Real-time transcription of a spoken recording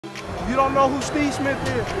If you don't know who Steve Smith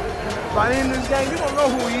is, by the end of this game, you don't know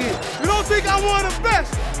who he is. You don't think I'm one of the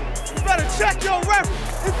best? You better check your record.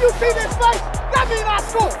 If you see this face, that means I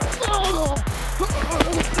scored.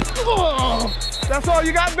 That's all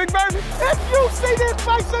you got, Big Baby? If you see this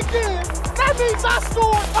face again, that means I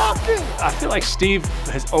scored again. I feel like Steve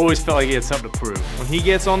has always felt like he had something to prove. When he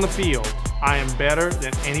gets on the field, I am better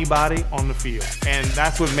than anybody on the field. And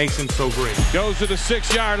that's what makes him so great. Goes to the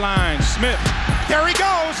 6-yard line. Smith. There he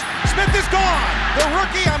goes. Smith is gone. The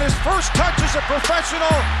rookie on his first touch as a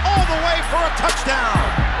professional, all the way for a touchdown.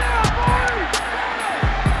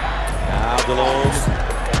 Now DeLone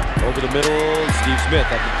over the middle. Steve Smith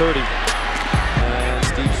at the 30. And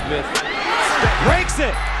Steve Smith breaks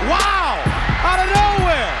it. Wow! Out of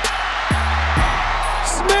nowhere.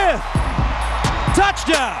 Smith.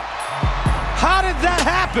 Touchdown. How did that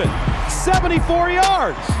happen? 74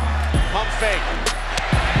 yards. Pump fake.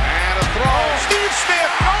 And a throw. Steve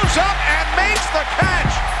Smith goes up and makes the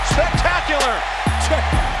catch. Spectacular.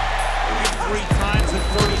 3 times in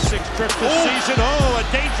 36 trips this season. Oh, a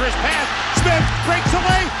dangerous pass. Smith breaks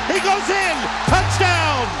away. He goes in.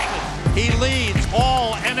 Touchdown. He leads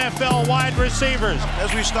all NFL wide receivers.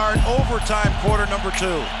 As we start overtime quarter number 2.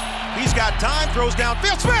 He's got time, throws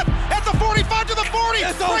downfield. Smith at the 45 to the 40.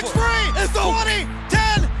 Breaks free. It's 20,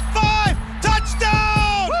 10, 5.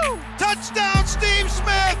 Touchdown. Woo. Touchdown, Steve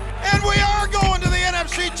Smith. And we are going to the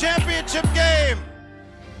NFC Championship game.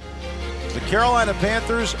 The Carolina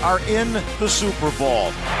Panthers are in the Super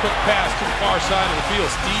Bowl. Quick pass to the far side of the field.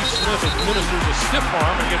 Steve Smith administers a stiff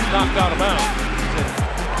arm and gets knocked out of bounds.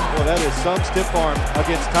 Well, that is some stiff arm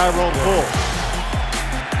against Tyrone Poole.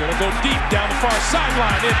 Gonna go deep down the far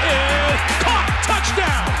sideline. It is caught.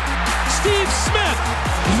 Touchdown. Steve Smith.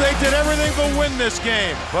 They did everything but win this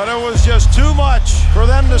game, but it was just too much for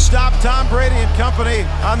them to stop Tom Brady and company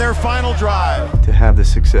on their final drive. To have the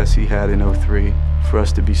success he had in '03, for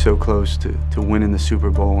us to be so close to winning the Super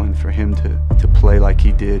Bowl, and for him to play like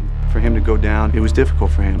he did, for him to go down, it was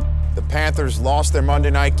difficult for him. The Panthers lost their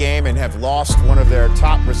Monday night game and have lost one of their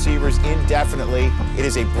top receivers indefinitely. It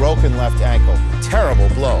is a broken left ankle. Terrible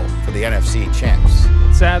blow for the NFC champs.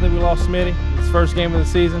 It's sad that we lost Smitty. It's the first game of the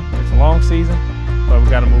season. It's a long season, but we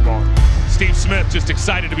got to move on. Steve Smith just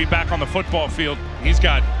excited to be back on the football field. He's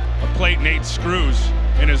got a plate and 8 screws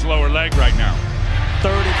in his lower leg right now.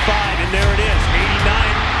 3rd and 5, and there it is.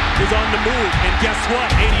 89 is on the move, and guess what?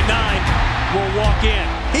 89 will walk in.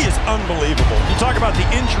 He is unbelievable. You talk about the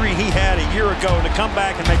injury he had a year ago, to come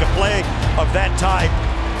back and make a play of that type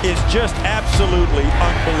is just absolutely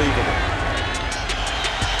unbelievable.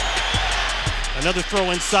 Another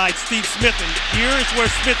throw inside Steve Smith, and here is where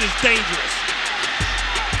Smith is dangerous.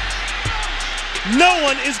 No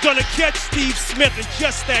one is going to catch Steve Smith in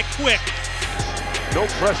just that quick. No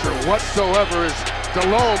pressure whatsoever as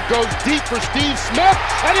DeLone goes deep for Steve Smith,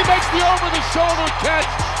 and he makes the over-the-shoulder catch.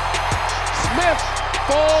 Smith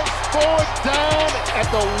falls forward down at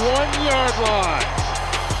the 1-yard line.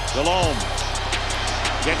 DeLone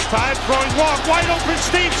gets time, throwing long, wide open,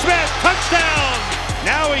 Steve Smith, touchdown!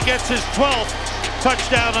 Now he gets his 12th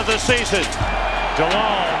touchdown of the season.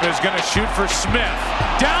 DeLone is going to shoot for Smith.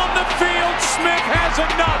 Down the field, Smith has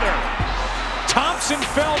another. Thompson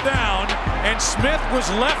fell down, and Smith was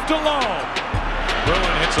left alone.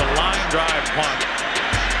 Bruin hits a line drive punt.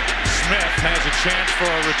 Smith has a chance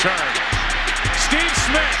for a return. Steve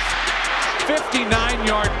Smith,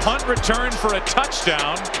 59-yard punt return for a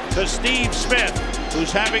touchdown. To Steve Smith,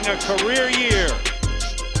 who's having a career year.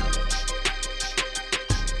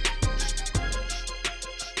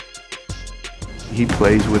 He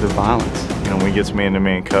plays with a violence. You know, when he gets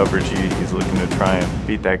man-to-man coverage, he's looking to try and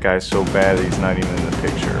beat that guy so bad that he's not even in the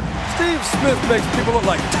picture. Steve Smith makes people look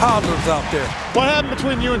like toddlers out there. What happened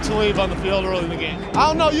between you and Talib on the field early in the game? I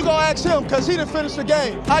don't know. You gonna ask him, because he done finished the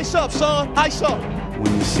game. Ice up, son. Ice up.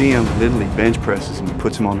 When you see him literally bench presses and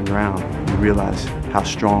puts him on the ground, you realize how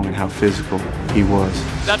strong and how physical he was.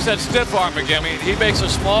 That's that stiff arm again. I mean, he makes a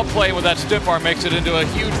small play with that stiff arm, makes it into a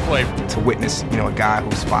huge play. To witness, you know, a guy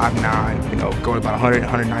who's 5'9", you know, going about 100,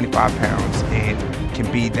 195 pounds, and can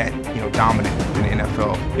be that, you know, dominant in the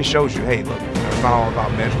NFL. It shows you, hey, look, you know, it's not all about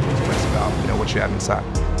measurables, but it's about, you know, what you have inside.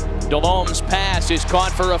 DeLone's pass is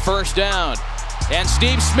caught for a first down, and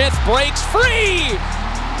Steve Smith breaks free.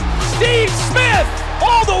 Steve Smith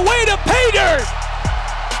all the way to pay dirt.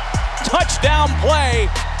 Touchdown play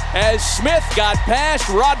as Smith got past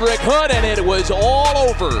Roderick Hood, and it was all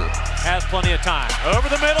over. Has plenty of time. Over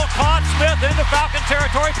the middle, caught Smith into Falcon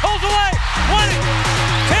territory, pulls away. 20,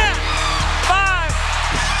 10,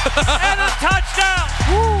 5, And a touchdown!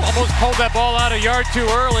 Woo. Almost pulled that ball out a yard too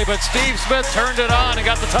early, but Steve Smith turned it on and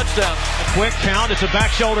got the touchdown. A quick count. It's a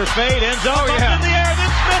back shoulder fade. End zone. Up in the air.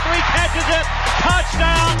 Then Smith recatches it.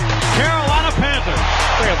 Touchdown, Carolina Panthers.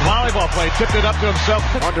 A volleyball play. Tipped it up to himself.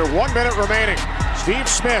 Under 1 minute remaining. Steve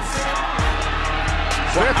Smith.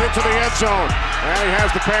 Smith into the end zone. And he has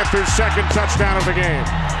the Panthers' second touchdown of the game.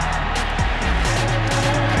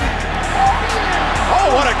 Oh,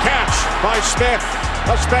 what a catch by Smith.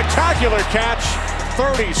 A spectacular catch.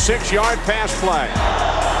 36-yard pass play.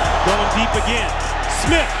 Going deep again.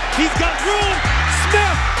 Smith, he's got room.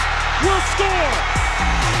 Smith will score.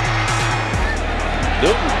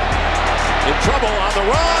 Newton in trouble on the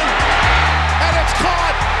run. And it's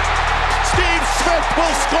caught. Steve Smith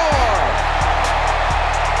will score.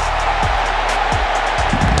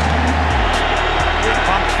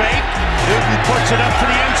 Pump fake. Newton puts it up to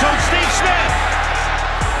the end zone. Steve Smith.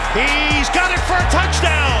 He's got it for a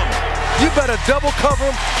touchdown. You better double cover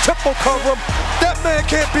him, triple cover him. That man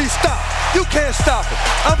can't be stopped. You can't stop him.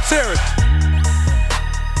 I'm serious.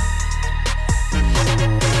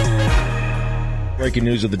 Breaking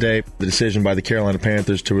news of the day, the decision by the Carolina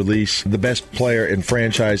Panthers to release the best player in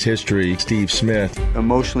franchise history, Steve Smith.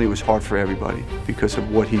 Emotionally, it was hard for everybody because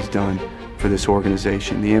of what he's done for this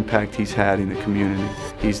organization, the impact he's had in the community.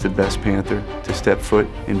 He's the best Panther to step foot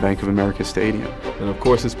in Bank of America Stadium. And of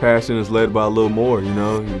course his passion is led by a little more, you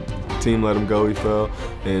know. The team let him go, he fell,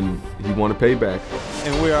 and he wanted payback.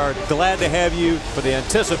 And we are glad to have you for the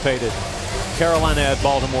anticipated Carolina at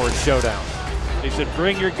Baltimore showdown. He said,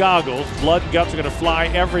 bring your goggles. Blood and guts are going to fly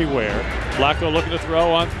everywhere. Flacco looking to throw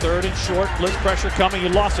on 3rd and short. Blitz pressure coming. He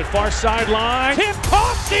lost it. Far sideline. Hit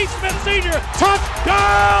caught. Steve Smith Sr.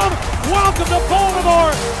 Touchdown. Welcome to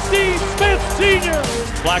Baltimore. Steve Smith Sr.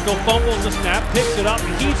 Flacco fumbles the snap, picks it up,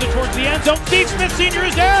 and heaves it towards the end zone. Steve Smith Sr.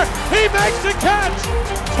 is there. He makes the catch.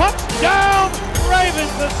 Touchdown.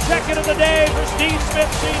 Ravens, the second of the day for Steve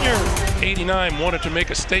Smith Sr. 89 wanted to make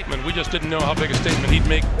a statement. We just didn't know how big a statement he'd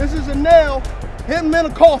make. This is a nail. Hit him in a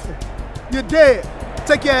coffin. You're dead.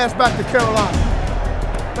 Take your ass back to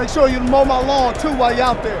Carolina. Make sure you mow my lawn too while you're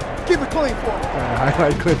out there. Keep it clean for me.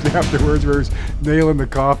 Highlight clips afterwards where he's nailing the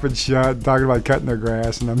coffin shut, talking about cutting the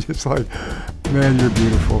grass, and I'm just like, man, you're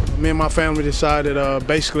beautiful. Me and my family decided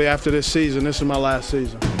basically after this season, this is my last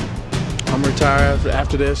season. I'm retired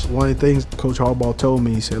after this. One of the things Coach Harbaugh told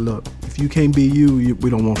me, he said, look, if you can't be you, we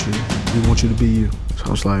don't want you. We want you to be you. So I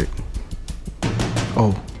was like,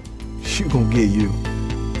 oh, you gonna get you.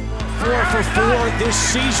 4 for 4 this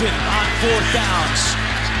season on 4th downs.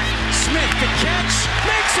 Smith the catch,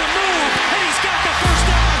 makes a move, and he's got the first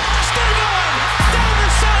down. Still going, down the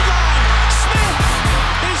sideline. Smith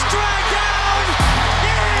is dragged down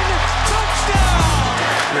in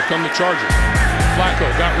touchdown. Here come the Chargers. Flacco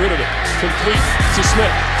got rid of it. Complete to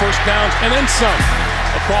Smith. First downs and then some.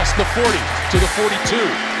 Across the 40 to the 42.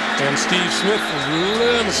 And Steve Smith was a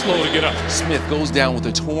little slow to get up. Smith goes down with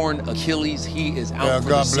a torn Achilles. He is out for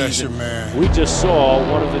the season. God bless you, man. We just saw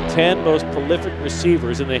one of the 10 most prolific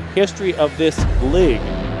receivers in the history of this league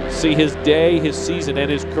see his day, his season,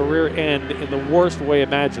 and his career end in the worst way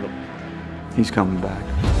imaginable. He's coming back.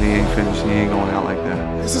 He ain't finished. He ain't going out like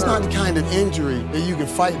that. This is not the kind of injury that you can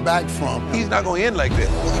fight back from. He's not going to end like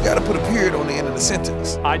that. You got to put a period on the end of the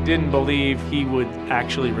sentence. I didn't believe he would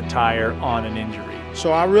actually retire on an injury.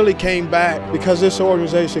 So I really came back because this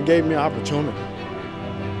organization gave me an opportunity.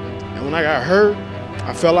 And when I got hurt,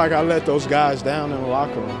 I felt like I let those guys down in the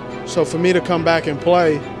locker room. So for me to come back and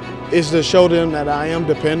play is to show them that I am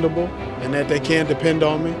dependable and that they can depend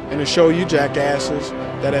on me, and to show you jackasses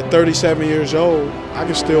that at 37 years old, I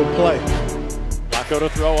can still play. Flacco to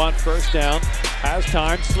throw on 1st down. Has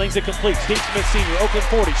time, slings it complete. Steve Smith Sr., Oakland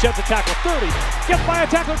 40, sheds a tackle, 30, gets by a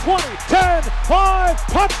tackle, 20, 10, 5,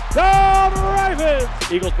 touchdown Ravens!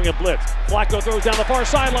 Eagles bring a blitz. Flacco throws down the far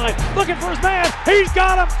sideline, looking for his man. He's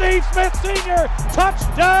got him, Steve Smith Sr.,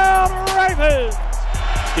 touchdown Ravens!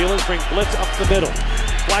 Steelers bring blitz up the middle.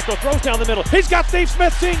 Flacco throws down the middle. He's got Steve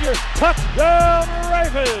Smith Sr., touchdown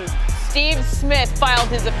Ravens! Steve Smith filed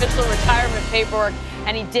his official retirement paperwork,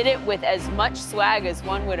 and he did it with as much swag as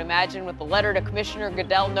one would imagine, with a letter to Commissioner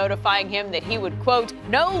Goodell notifying him that he would, quote,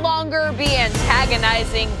 no longer be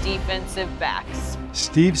antagonizing defensive backs.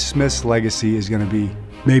 Steve Smith's legacy is going to be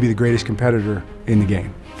maybe the greatest competitor in the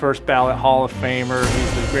game. First ballot Hall of Famer.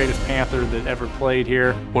 He's the greatest Panther that ever played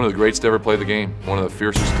here. One of the greats to ever play the game. One of the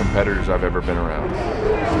fiercest competitors I've ever been around.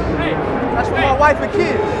 Hey, that's for my wife and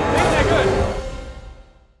kids.